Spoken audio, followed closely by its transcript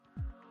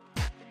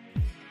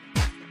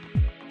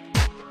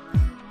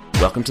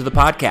Welcome to the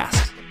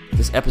podcast.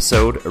 This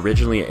episode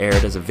originally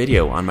aired as a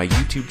video on my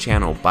YouTube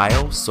channel,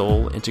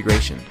 Bio-Soul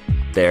Integration.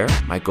 There,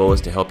 my goal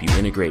is to help you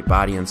integrate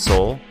body and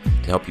soul,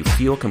 to help you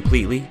feel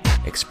completely,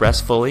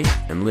 express fully,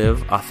 and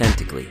live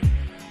authentically.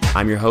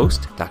 I'm your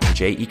host, Dr.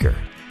 Jay Eaker.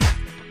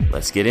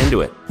 Let's get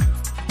into it.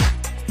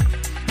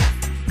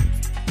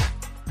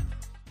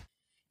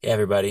 Hey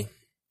everybody.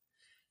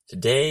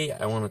 Today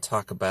I want to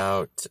talk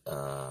about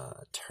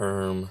the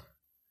term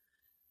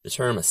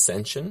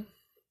ascension,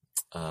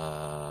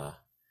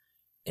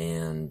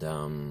 and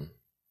kind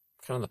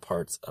of the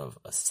parts of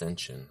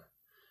ascension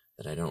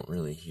that I don't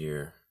really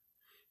hear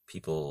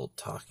people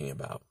talking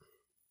about.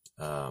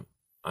 I'm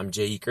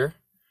Jay Eaker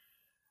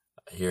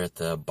here at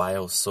the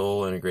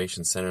Bio-Soul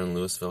Integration Center in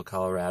Louisville,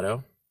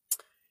 Colorado,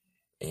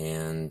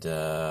 and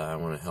I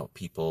want to help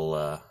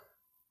people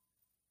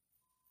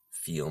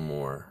feel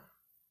more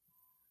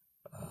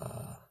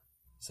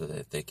so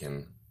that they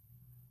can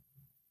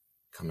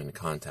come into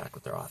contact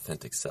with their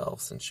authentic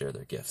selves and share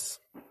their gifts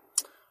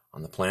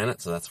on the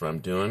planet. So that's what I'm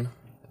doing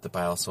at the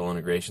Bio-Soul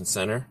Integration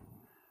Center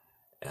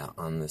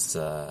on this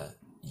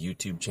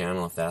YouTube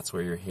channel, if that's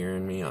where you're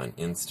hearing me, on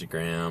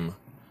Instagram,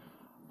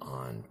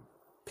 on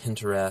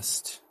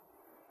Pinterest,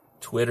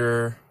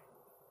 Twitter.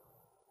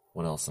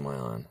 What else am I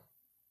on?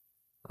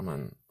 I'm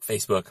on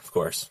Facebook, of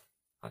course.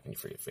 How can you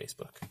forget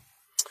Facebook?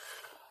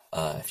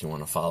 If you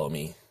want to follow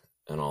me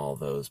in all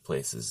those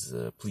places,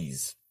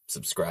 please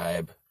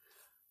subscribe,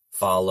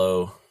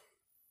 follow,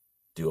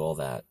 do all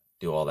that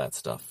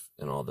stuff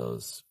in all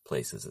those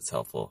places. It's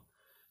helpful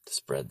to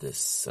spread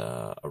this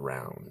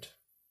around.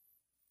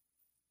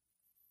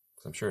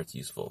 I'm sure it's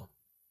useful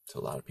to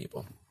a lot of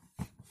people,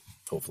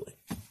 hopefully.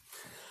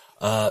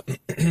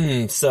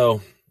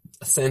 So,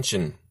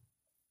 ascension,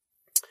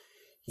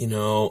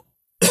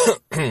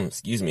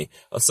 excuse me.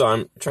 So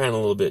I'm trying a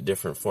little bit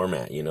different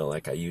format,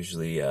 like I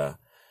usually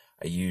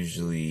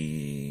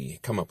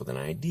come up with an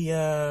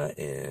idea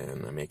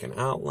and I make an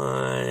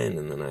outline,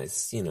 and then I,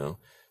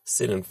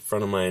 sit in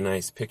front of my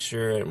nice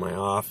picture at my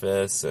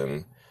office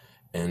and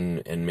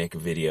make a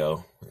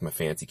video with my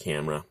fancy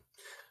camera.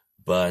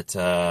 But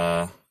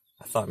I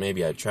thought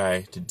maybe I'd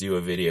try to do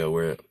a video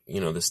where,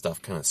 this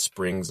stuff kind of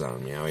springs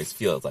on me. I always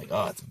feel it's like,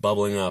 it's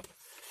bubbling up,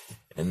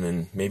 and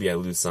then maybe I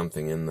lose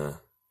something in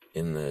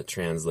the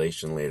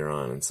translation later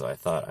on, and so I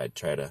thought I'd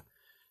try to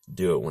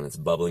do it when it's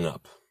bubbling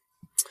up.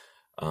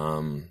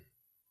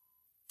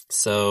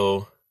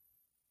 So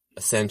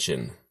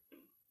ascension,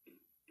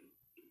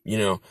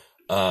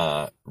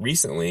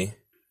 recently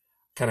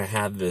kind of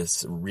had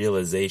this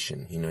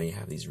realization, you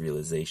have these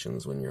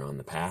realizations when you're on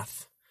the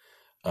path,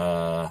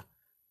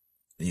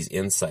 these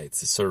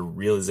insights, this sort of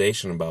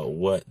realization about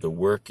what the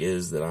work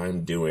is that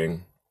I'm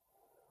doing.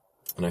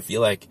 And I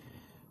feel like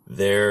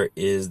the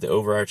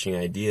overarching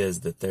idea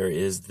is that there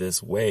is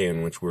this way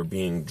in which we're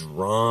being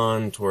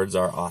drawn towards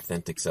our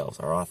authentic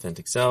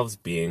selves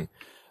being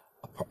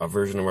a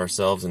version of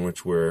ourselves in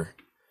which we're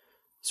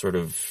sort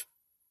of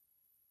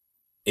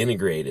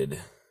integrated,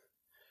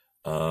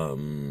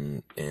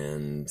 and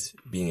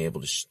being able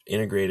to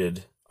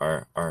integrated,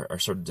 our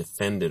sort of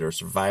defended or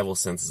survival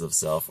senses of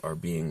self are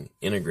being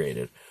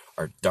integrated.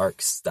 Our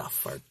dark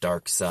stuff, our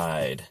dark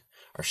side,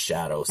 our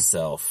shadow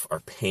self, our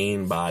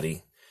pain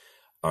body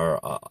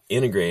are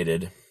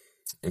integrated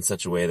in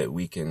such a way that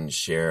we can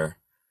share,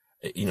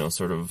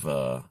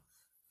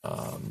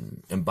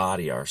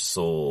 embody our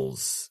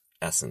soul's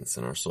essence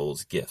and our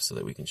soul's gifts so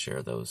that we can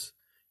share those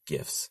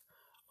gifts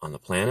on the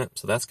planet.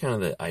 So that's kind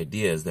of the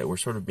idea, is that we're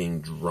sort of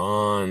being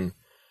drawn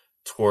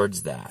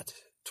towards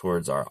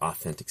our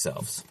authentic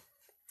selves.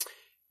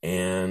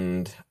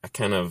 And I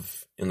kind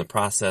of, in the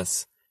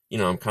process,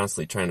 I'm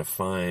constantly trying to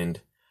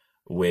find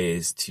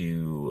ways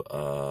to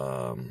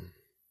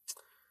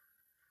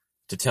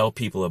tell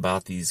people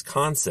about these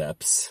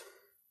concepts.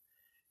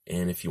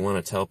 And if you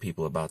want to tell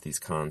people about these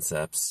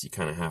concepts, you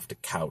kind of have to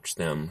couch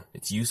them.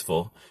 It's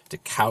useful to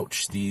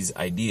couch these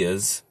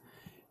ideas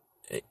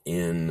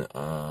in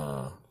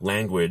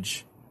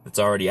language that's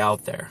already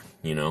out there,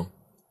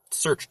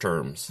 search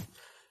terms,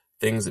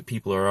 things that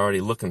people are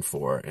already looking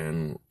for.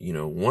 And,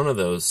 one of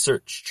those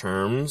search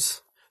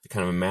terms that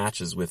kind of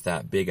matches with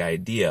that big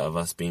idea of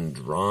us being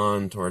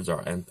drawn towards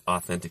our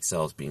authentic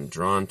selves, being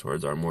drawn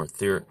towards our more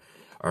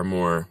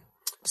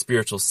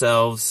spiritual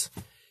selves,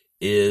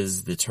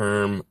 is the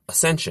term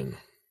ascension.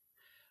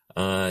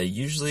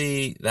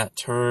 Usually that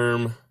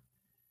term,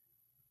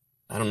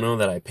 I don't know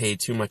that I pay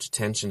too much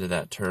attention to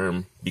that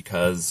term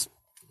because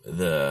of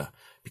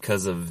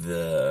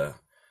the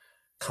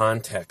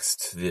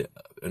context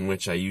in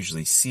which I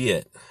usually see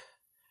it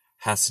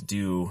has to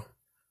do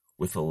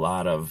with a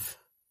lot of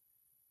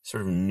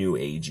sort of new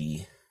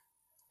agey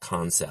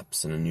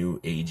concepts and a new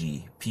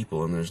agey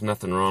people. And there's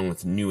nothing wrong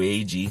with new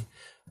agey,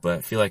 but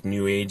I feel like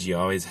new agey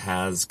always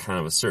has kind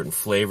of a certain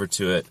flavor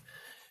to it.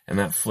 And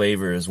that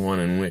flavor is one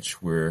in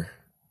which we're,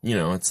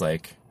 it's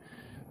like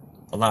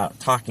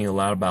talking a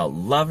lot about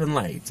love and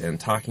light, and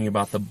talking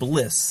about the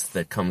bliss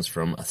that comes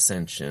from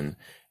ascension,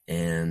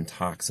 and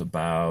talks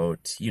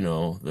about,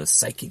 the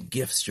psychic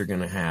gifts you're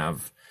going to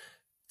have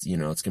you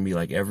know, it's going to be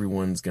like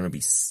everyone's going to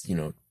be, you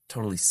know,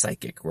 totally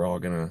psychic. We're all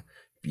going to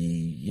be,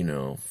 you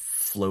know,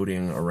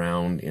 floating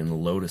around in the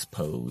lotus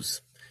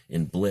pose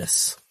in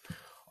bliss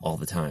all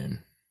the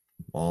time.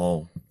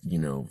 All, you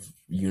know,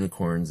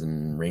 unicorns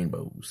and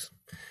rainbows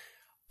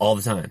all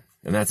the time.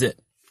 And that's it.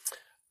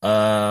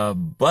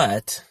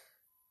 But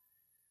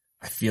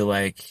I feel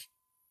like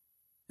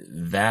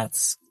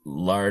that's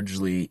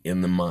largely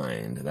in the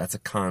mind. That's a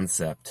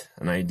concept,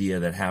 an idea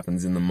that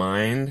happens in the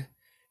mind,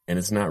 and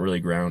it's not really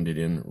grounded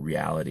in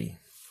reality.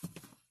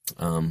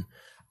 The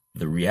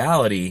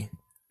reality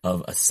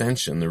of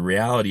ascension, the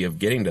reality of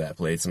getting to that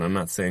place, and I'm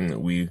not saying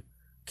that we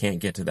can't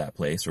get to that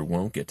place or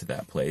won't get to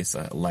that place.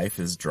 Life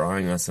is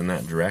drawing us in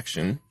that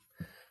direction,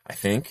 I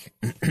think.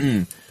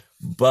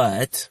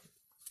 But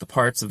the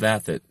parts of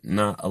that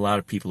not a lot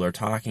of people are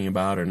talking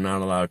about, or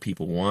not a lot of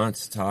people want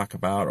to talk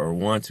about or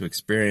want to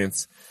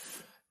experience,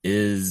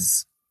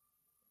 is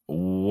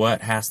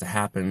what has to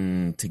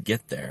happen to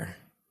get there.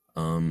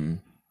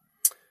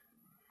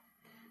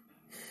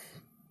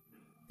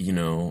 You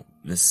know,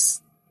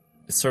 it's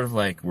sort of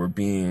like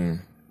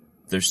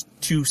there's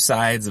two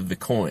sides of the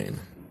coin,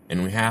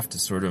 and we have to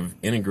sort of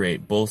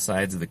integrate both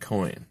sides of the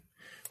coin.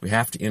 We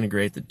have to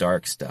integrate the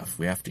dark stuff.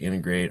 We have to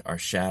integrate our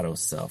shadow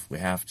self. We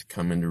have to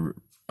come into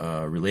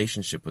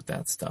relationship with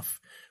that stuff.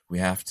 We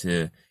have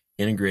to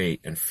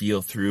integrate and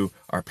feel through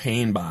our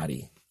pain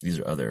body. These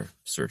are other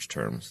search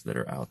terms that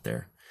are out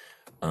there.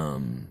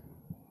 To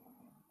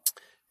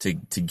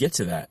get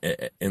to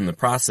that in the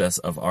process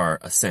of our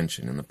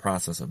ascension, in the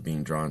process of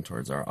being drawn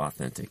towards our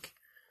authentic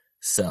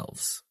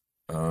selves.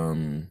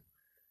 And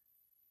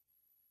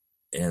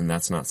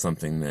that's not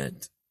something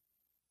that's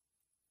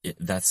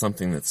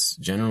something that's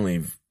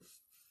generally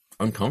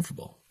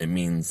uncomfortable. It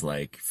means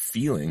like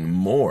feeling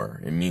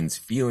more. It means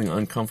feeling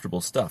uncomfortable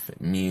stuff. It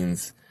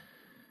means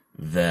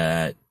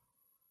that,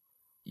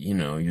 you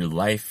know, your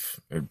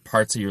life or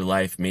parts of your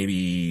life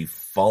maybe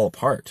fall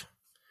apart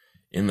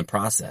in the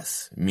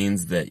process. It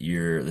means that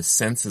the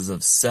senses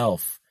of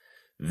self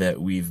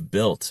that we've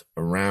built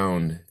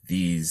around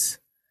these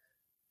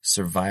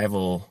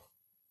survival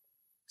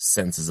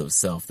senses of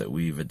self that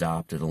we've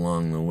adopted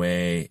along the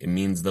way, it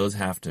means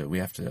we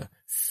have to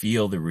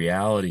feel the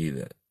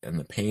reality and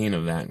the pain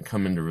of that and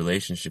come into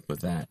relationship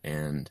with that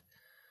and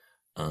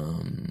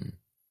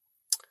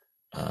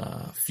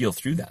feel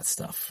through that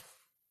stuff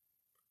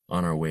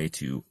on our way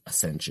to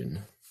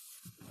ascension,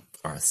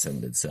 our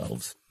ascended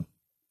selves.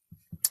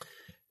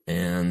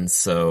 And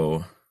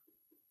so,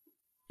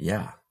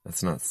 yeah,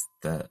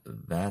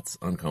 that's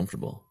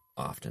uncomfortable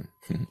often.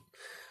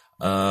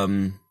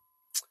 Again,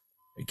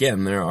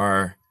 there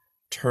are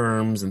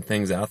terms and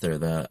things out there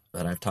that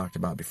I've talked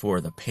about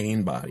before. The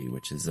pain body,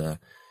 which is a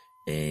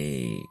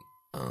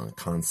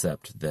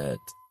concept that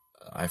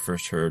I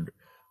first heard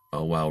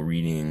while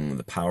reading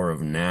The Power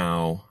of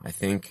Now, I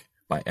think,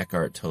 by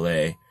Eckhart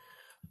Tolle,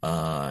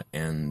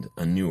 and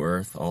A New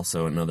Earth,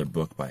 also another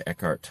book by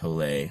Eckhart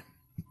Tolle.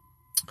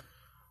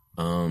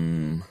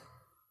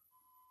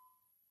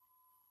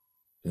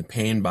 The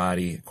pain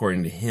body,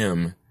 according to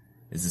him,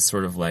 is this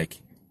sort of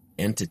like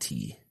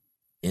entity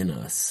in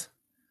us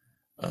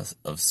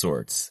of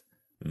sorts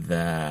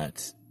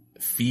that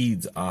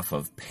feeds off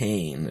of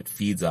pain, that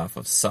feeds off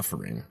of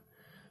suffering,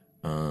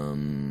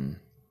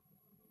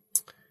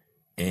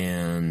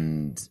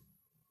 and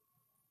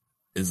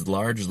is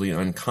largely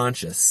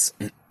unconscious.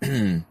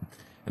 And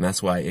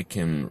that's why it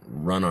can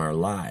run our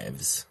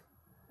lives,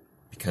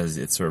 because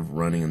it's sort of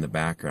running in the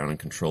background and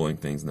controlling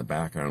things in the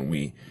background.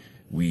 We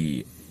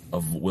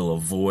will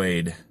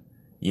avoid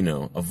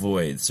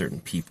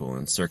certain people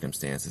and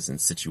circumstances and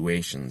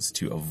situations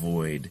to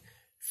avoid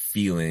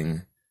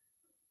feeling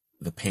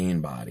the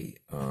pain body.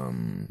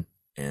 And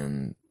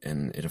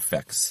it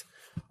affects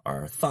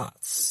our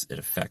thoughts. It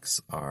affects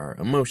our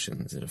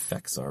emotions. It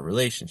affects our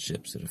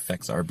relationships. It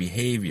affects our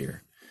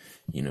behavior,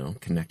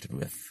 connected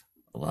with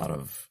a lot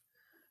of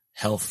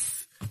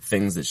health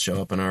things that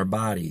show up in our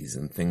bodies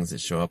and things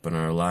that show up in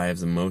our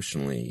lives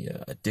emotionally,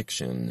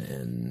 addiction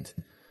and,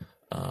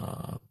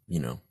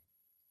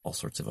 all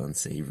sorts of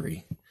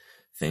unsavory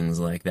things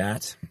like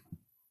that.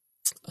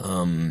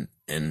 And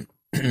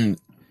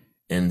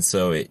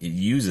so it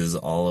uses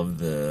all of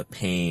the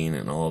pain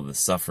and all of the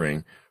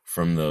suffering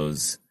from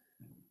those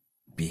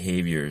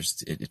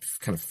behaviors. It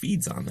kind of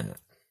feeds on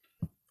that.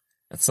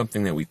 That's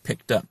something that we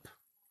picked up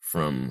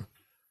from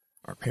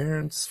our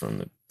parents,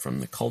 from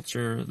the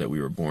culture that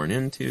we were born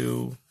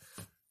into,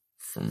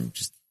 from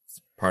just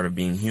part of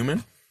being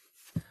human,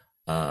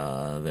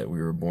 that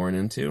we were born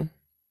into.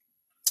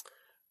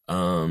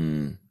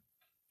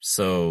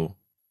 So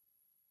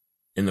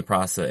in the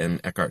process,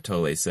 and Eckhart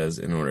Tolle says,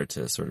 in order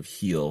to sort of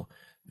heal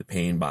the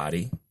pain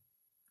body,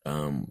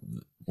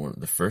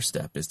 the first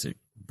step is to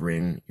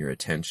bring your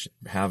attention,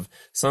 have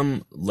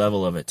some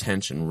level of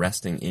attention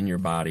resting in your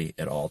body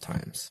at all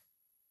times.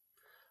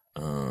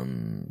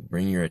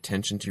 Bring your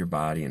attention to your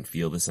body and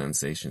feel the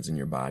sensations in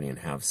your body, and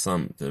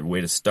the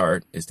way to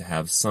start is to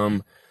have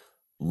some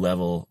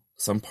level,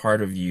 some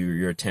part of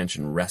your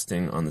attention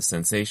resting on the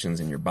sensations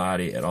in your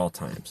body at all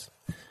times.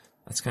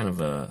 that's kind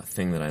of a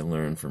thing that I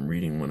learned from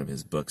reading one of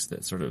his books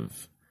that sort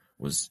of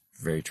was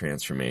very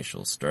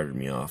transformational, started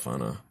me off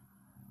on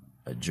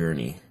a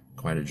journey,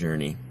 quite a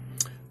journey.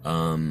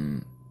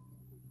 And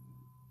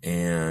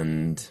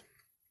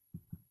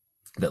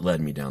that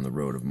led me down the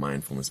road of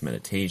mindfulness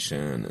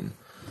meditation and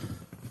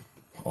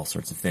all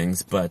sorts of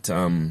things. But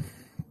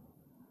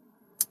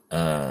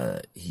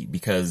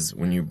because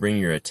when you bring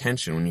your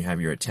attention, when you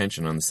have your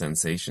attention on the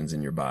sensations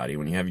in your body,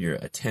 when you have your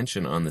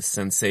attention on the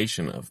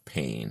sensation of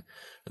pain,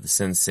 or the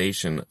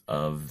sensation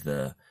of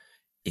the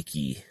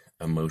icky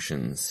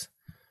emotions,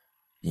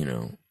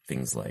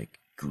 things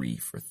like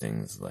grief, or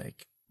things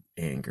like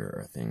anger,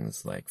 or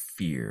things like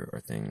fear,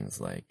 or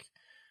things like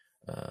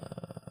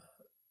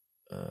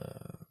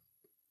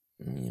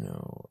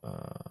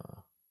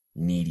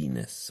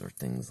neediness, or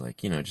things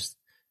like, just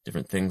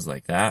different things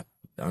like that,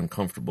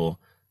 uncomfortable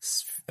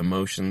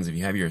emotions. If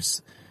you have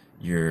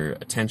your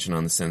attention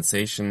on the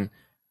sensation,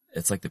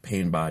 it's like the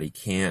pain body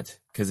can't,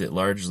 because it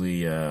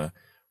largely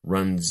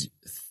runs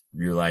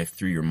your life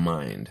through your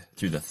mind,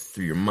 through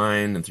your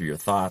mind and through your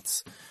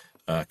thoughts,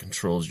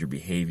 controls your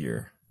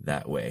behavior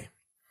that way.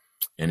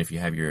 And if you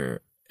have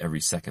every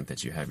second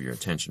that you have your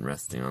attention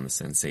resting on the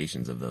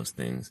sensations of those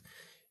things,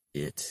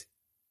 it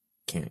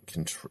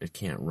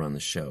can't run the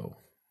show.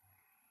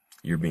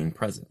 You're being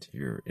present.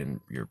 You're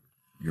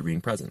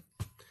being present.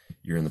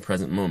 You're in the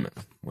present moment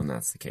when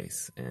that's the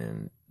case,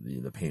 and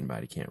the pain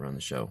body can't run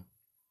the show.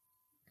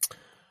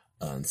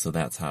 And so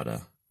that's how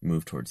to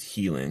move towards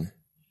healing.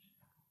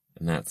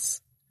 And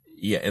that's,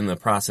 in the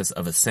process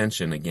of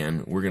ascension,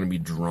 again, we're going to be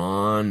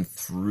drawn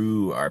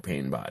through our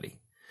pain body.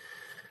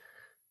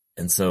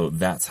 And so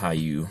that's how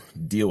you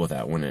deal with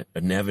that when it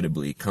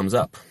inevitably comes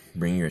up.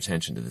 Bring your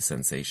attention to the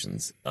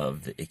sensations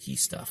of the icky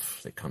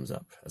stuff that comes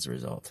up as a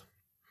result.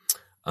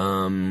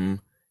 And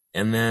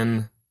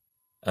then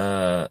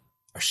a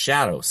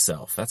shadow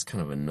self, that's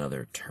kind of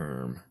another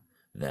term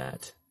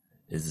that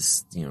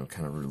is,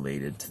 kind of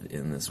related to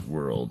in this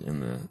world,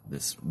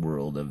 this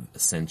world of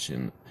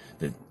ascension,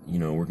 that,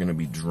 we're going to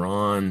be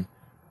drawn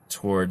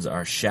towards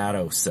our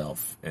shadow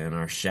self and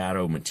our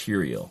shadow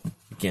material.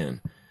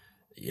 Again,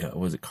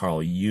 was it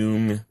Carl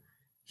Jung?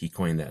 He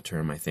coined that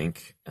term, I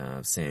think,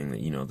 saying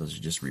that, those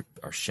are just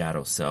our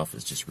shadow self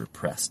is just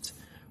repressed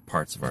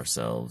parts of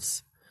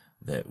ourselves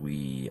that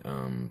we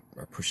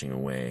are pushing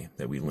away,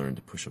 that we learn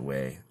to push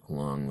away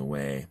along the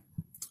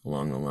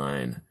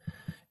line.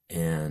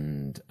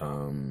 And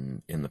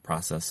in the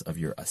process of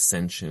your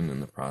ascension, in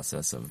the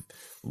process of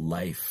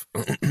life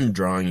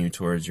drawing you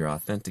towards your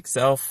authentic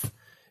self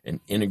and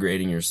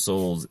integrating your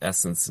soul's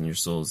essence and your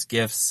soul's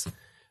gifts,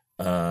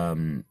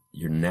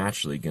 you're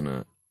naturally going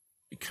to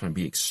kind of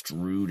be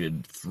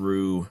extruded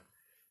through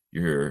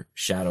your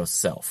shadow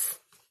self.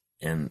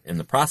 And in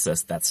the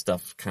process, that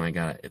stuff kind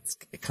of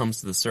it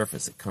comes to the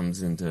surface. It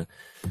comes into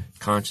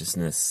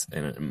consciousness,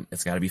 and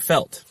it's got to be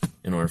felt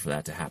in order for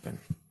that to happen.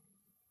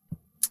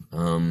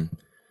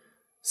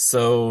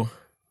 So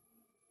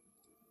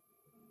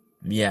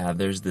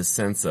there's this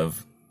sense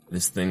of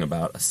this thing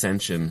about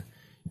ascension,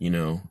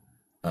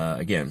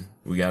 again,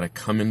 we got to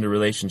come into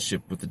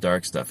relationship with the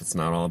dark stuff. It's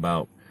not all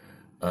about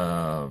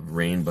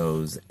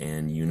rainbows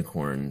and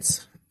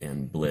unicorns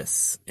and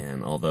bliss,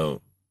 and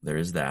although there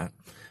is that,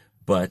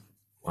 but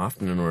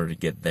often in order to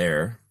get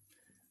there,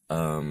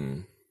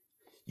 you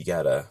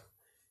gotta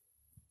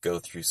go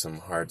through some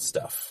hard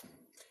stuff.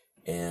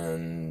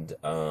 And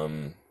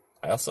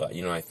I also,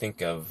 I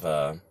think of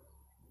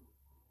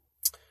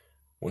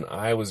when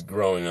I was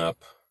growing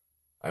up,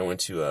 I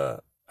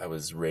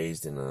was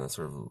raised in a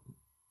sort of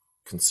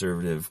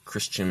conservative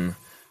Christian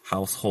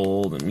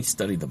household, and we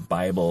studied the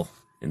Bible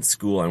in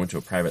school. I went to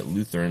a private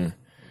Lutheran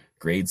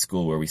grade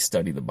school where we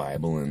studied the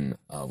Bible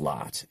a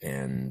lot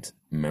and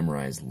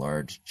memorized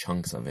large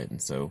chunks of it.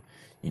 And so,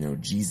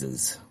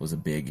 Jesus was a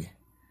big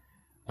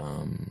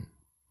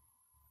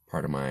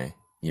part of my,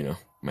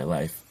 my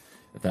life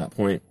at that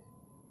point,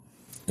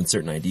 and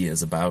certain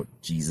ideas about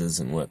Jesus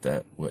and what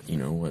that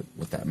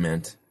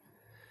meant.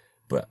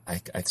 But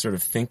I sort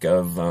of think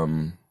of,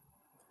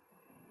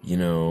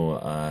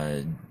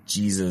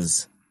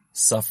 Jesus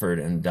suffered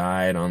and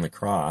died on the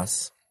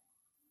cross,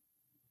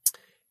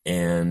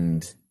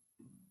 and,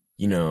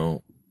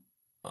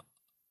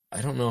 I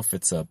don't know if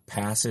it's a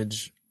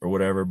passage or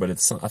whatever, but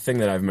it's a thing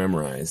that I've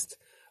memorized.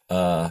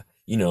 And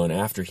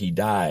after he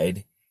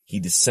died, he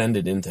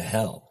descended into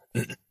hell.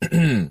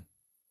 And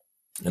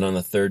on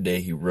the third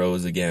day, he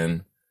rose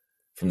again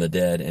from the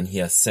dead, and he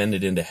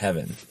ascended into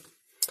heaven.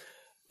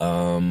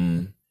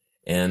 And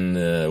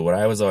what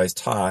I was always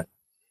taught,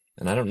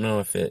 and I don't know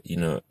if it,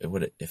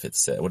 what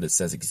it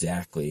says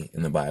exactly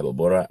in the Bible,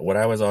 but what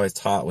I was always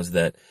taught was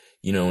that,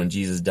 when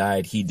Jesus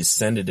died, he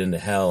descended into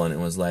hell, and it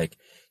was like,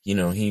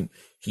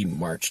 he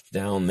marched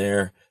down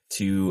there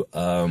to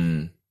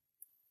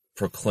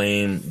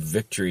proclaim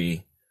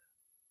victory,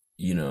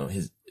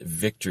 his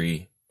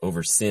victory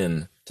over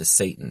sin to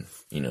Satan.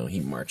 He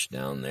marched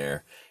down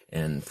there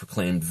and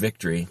proclaimed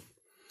victory.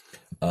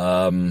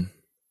 But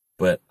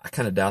I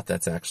kind of doubt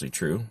that's actually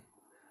true.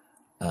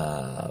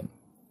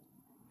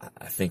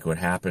 I think what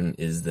happened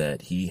is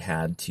that he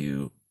had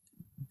to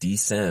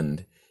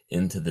descend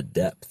into the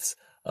depths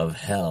of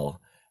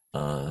hell,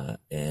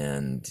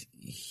 and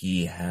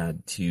he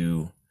had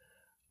to,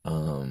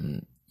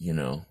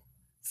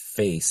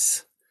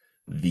 face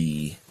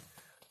the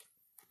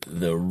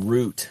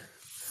root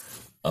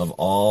of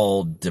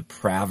all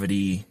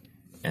depravity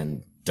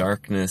and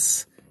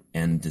darkness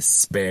and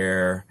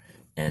despair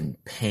and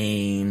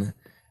pain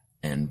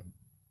and,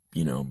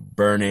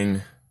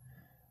 burning,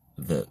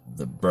 the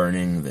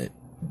burning that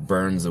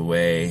burns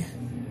away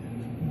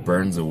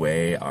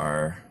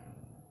our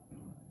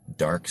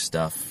dark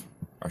stuff,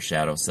 our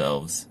shadow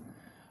selves.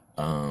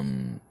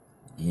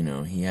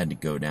 He had to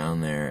go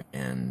down there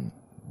and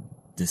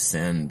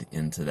descend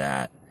into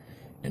that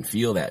and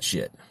feel that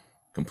shit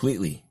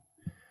completely.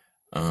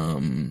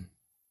 So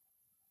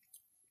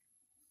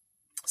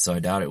I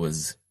doubt it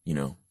was,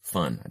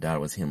 fun. I doubt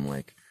it was him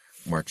like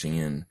marching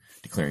in,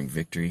 declaring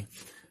victory.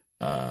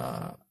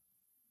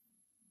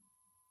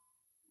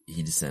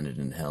 He descended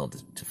in hell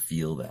to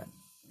feel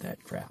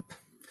that crap.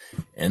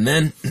 And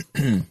then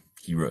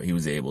he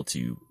was able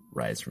to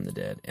rise from the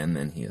dead, and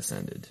then he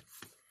ascended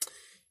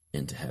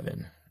into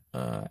heaven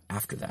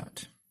after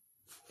that.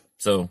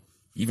 So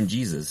even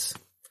Jesus,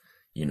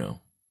 he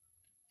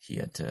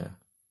had to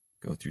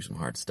go through some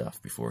hard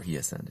stuff before he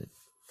ascended.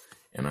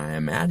 And I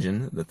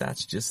imagine that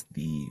that's just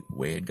the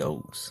way it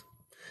goes.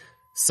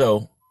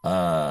 So,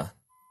 I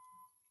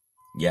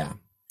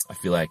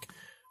feel like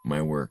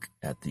my work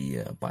at the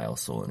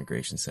BioSoul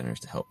Integration Center is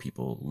to help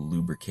people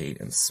lubricate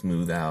and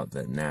smooth out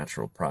the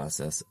natural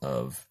process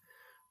of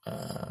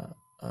the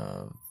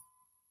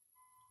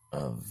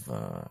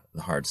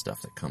hard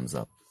stuff that comes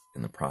up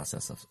in the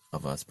process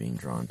of us being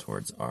drawn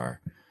towards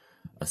our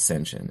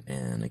ascension.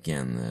 And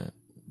again, the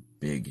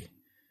big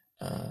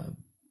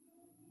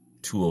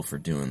tool for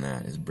doing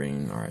that is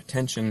bringing our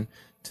attention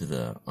to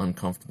the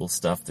uncomfortable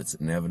stuff that's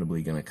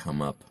inevitably going to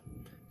come up,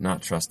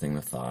 not trusting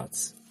the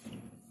thoughts,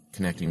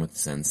 connecting with the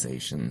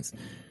sensations,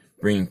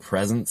 bringing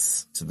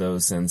presence to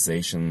those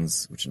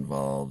sensations, which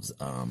involves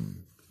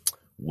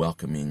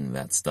welcoming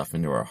that stuff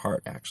into our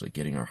heart, actually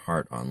getting our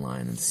heart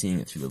online and seeing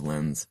it through the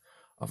lens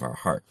of our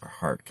heart. Our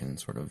heart can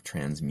sort of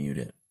transmute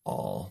it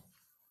all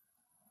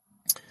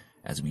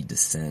as we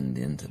descend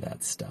into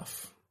that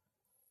stuff.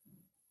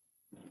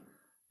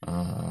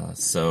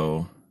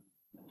 So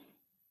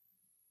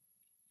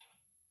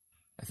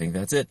I think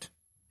that's it.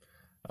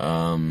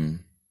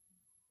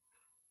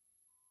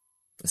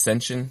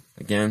 Ascension,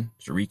 again,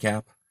 to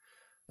recap,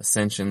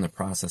 ascension, the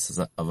process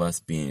of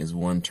us being, is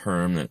one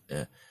term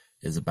that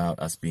is about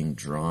us being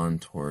drawn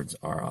towards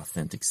our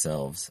authentic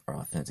selves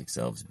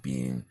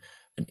being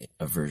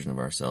a version of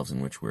ourselves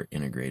in which we're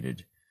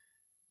integrated,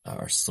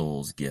 our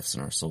soul's gifts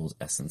and our soul's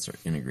essence are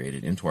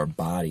integrated into our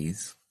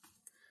bodies,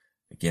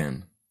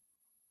 again,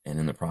 and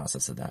in the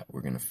process of that,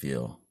 we're going to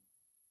feel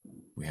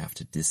we have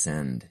to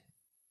descend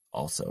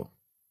also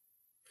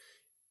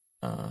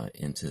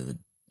into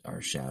our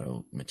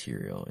shadow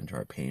material, into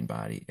our pain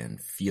body,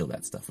 and feel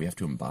that stuff. We have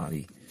to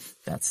embody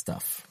that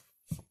stuff.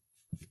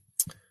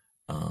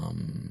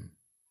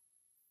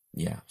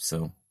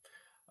 So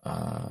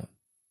I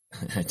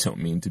don't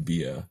mean to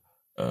be a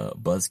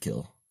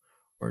buzzkill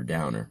or a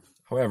downer.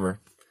 However,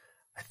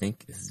 I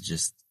think it's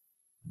just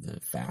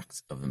the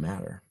facts of the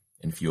matter.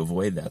 And if you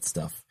avoid that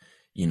stuff,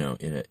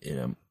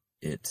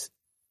 it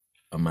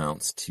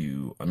amounts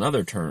to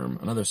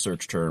another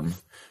search term,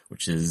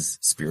 which is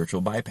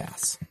spiritual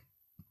bypass.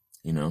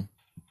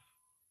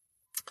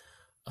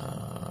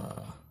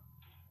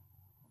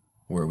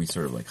 Where we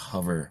sort of like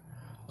hover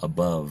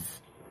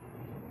above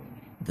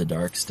the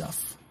dark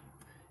stuff.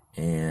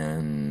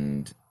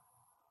 And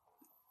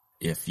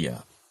if you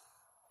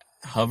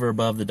hover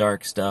above the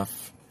dark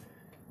stuff,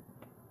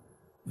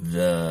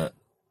 the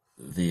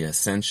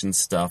ascension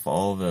stuff,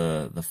 all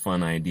the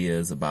fun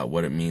ideas about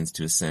what it means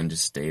to ascend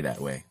just stay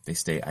that way. They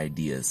stay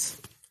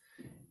ideas.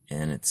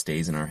 And it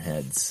stays in our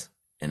heads.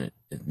 And it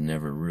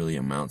never really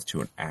amounts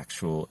to an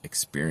actual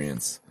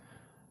experience,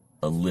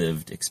 a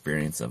lived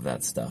experience of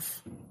that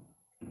stuff.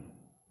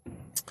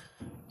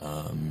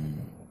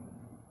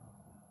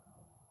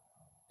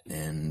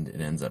 And it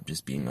ends up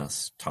just being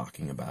us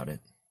talking about it.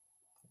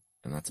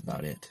 And that's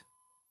about it.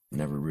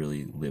 Never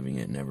really living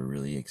it, never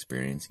really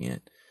experiencing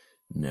it,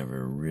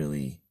 never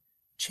really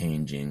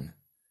changing,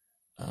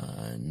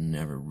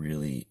 never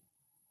really,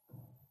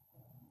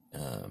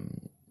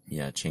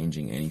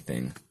 changing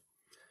anything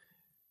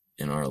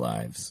in our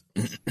lives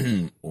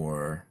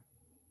or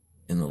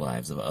in the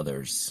lives of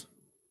others.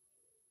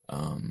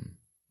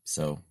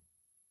 So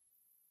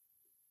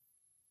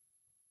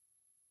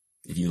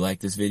if you like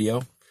this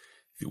video,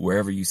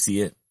 wherever you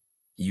see it,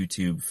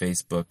 YouTube,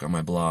 Facebook, on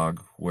my blog,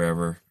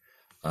 wherever,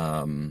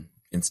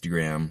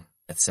 Instagram,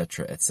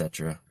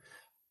 etc.,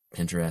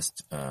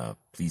 Pinterest,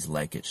 please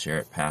like it, share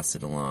it, pass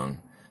it along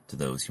to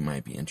those who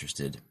might be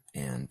interested.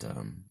 And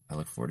I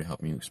look forward to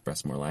helping you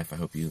express more life. I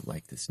hope you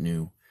like this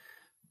new.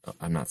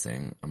 I'm not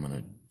saying I'm going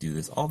to do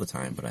this all the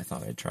time, but I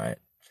thought I'd try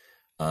it.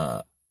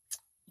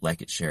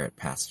 Like it, share it,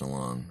 pass it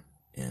along,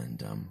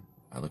 and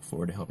I look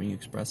forward to helping you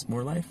express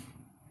more life.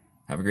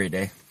 Have a great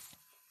day.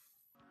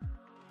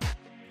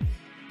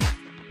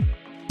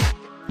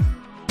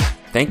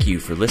 Thank you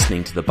for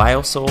listening to the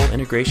BioSoul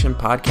Integration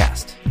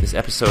Podcast. This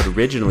episode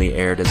originally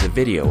aired as a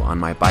video on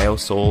my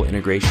BioSoul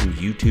Integration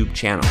YouTube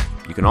channel.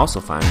 You can also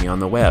find me on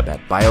the web at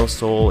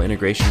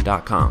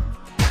biosoulintegration.com.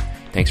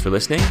 Thanks for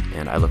listening,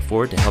 and I look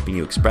forward to helping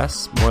you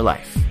express more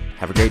life.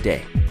 Have a great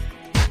day.